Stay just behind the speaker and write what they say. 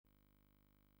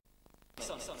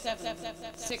7,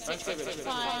 6, 5,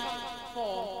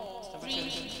 4,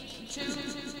 3, 2,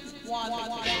 1.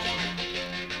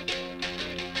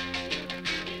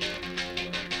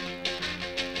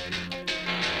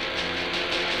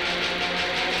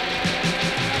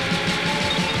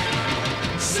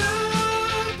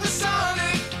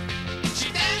 Supersonic,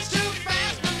 she danced too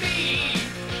fast for me.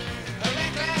 Her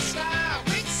reckless style,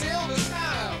 big silver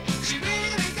smile, she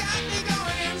really got me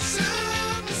going.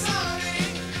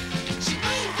 Supersonic, she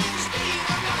moved with the speed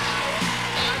of light.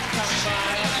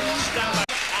 Stand by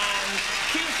and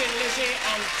cue in Lizzy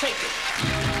and take it.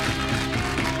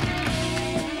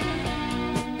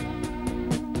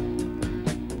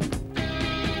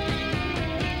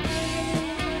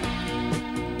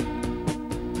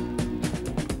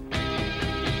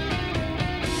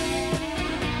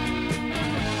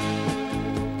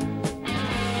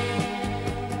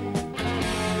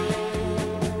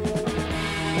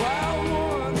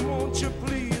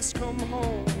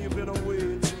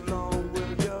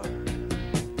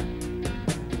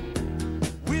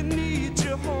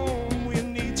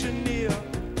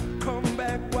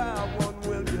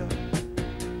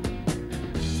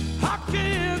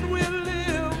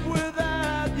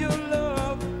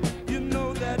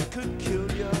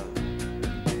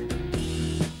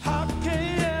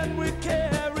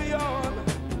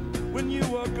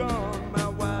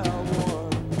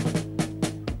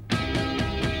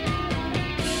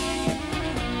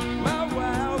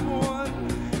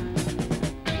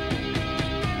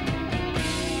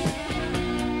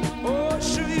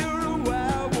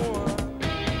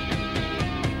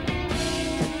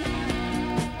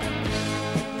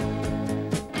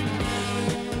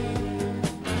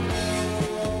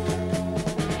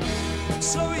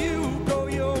 So you go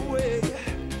your way,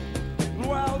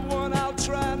 wild one, I'll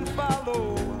try and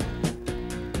follow.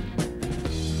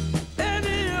 And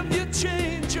if you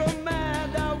change your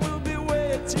mind, I will be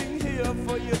waiting here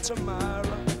for you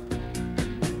tomorrow.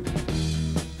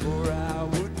 For I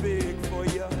would beg for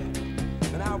you,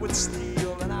 and I would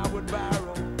steal, and I would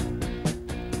borrow.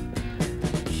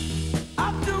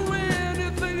 I'd do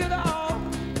anything at all,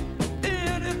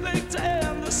 anything to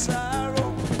end the sorrow.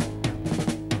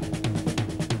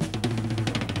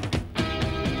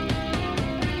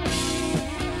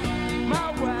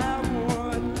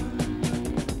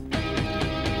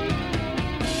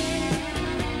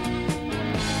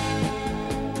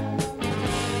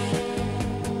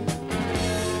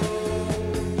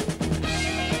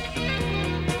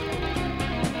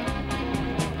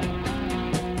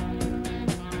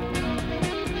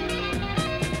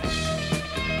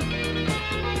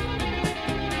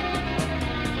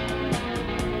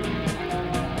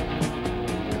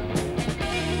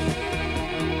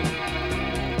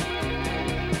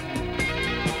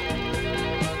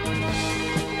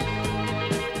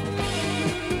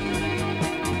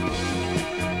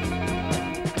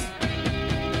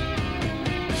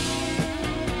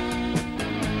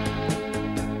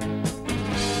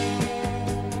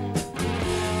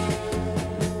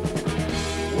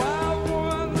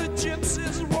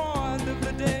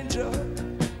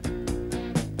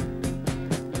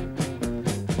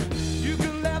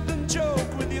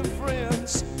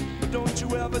 Don't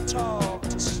you ever talk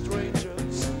to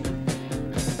strangers.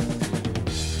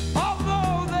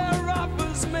 Although their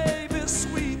offers may be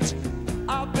sweet,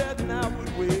 I bet and I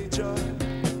would wager.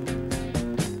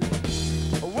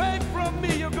 Away from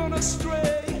me you're gonna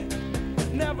stray,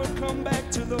 never come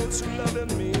back to those who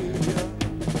love me.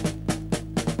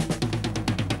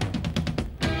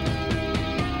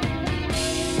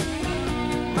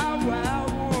 My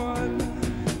wild one,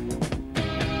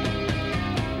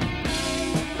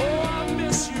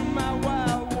 you, my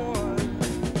wild one.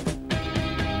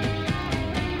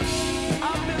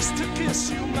 I miss to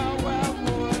kiss you, my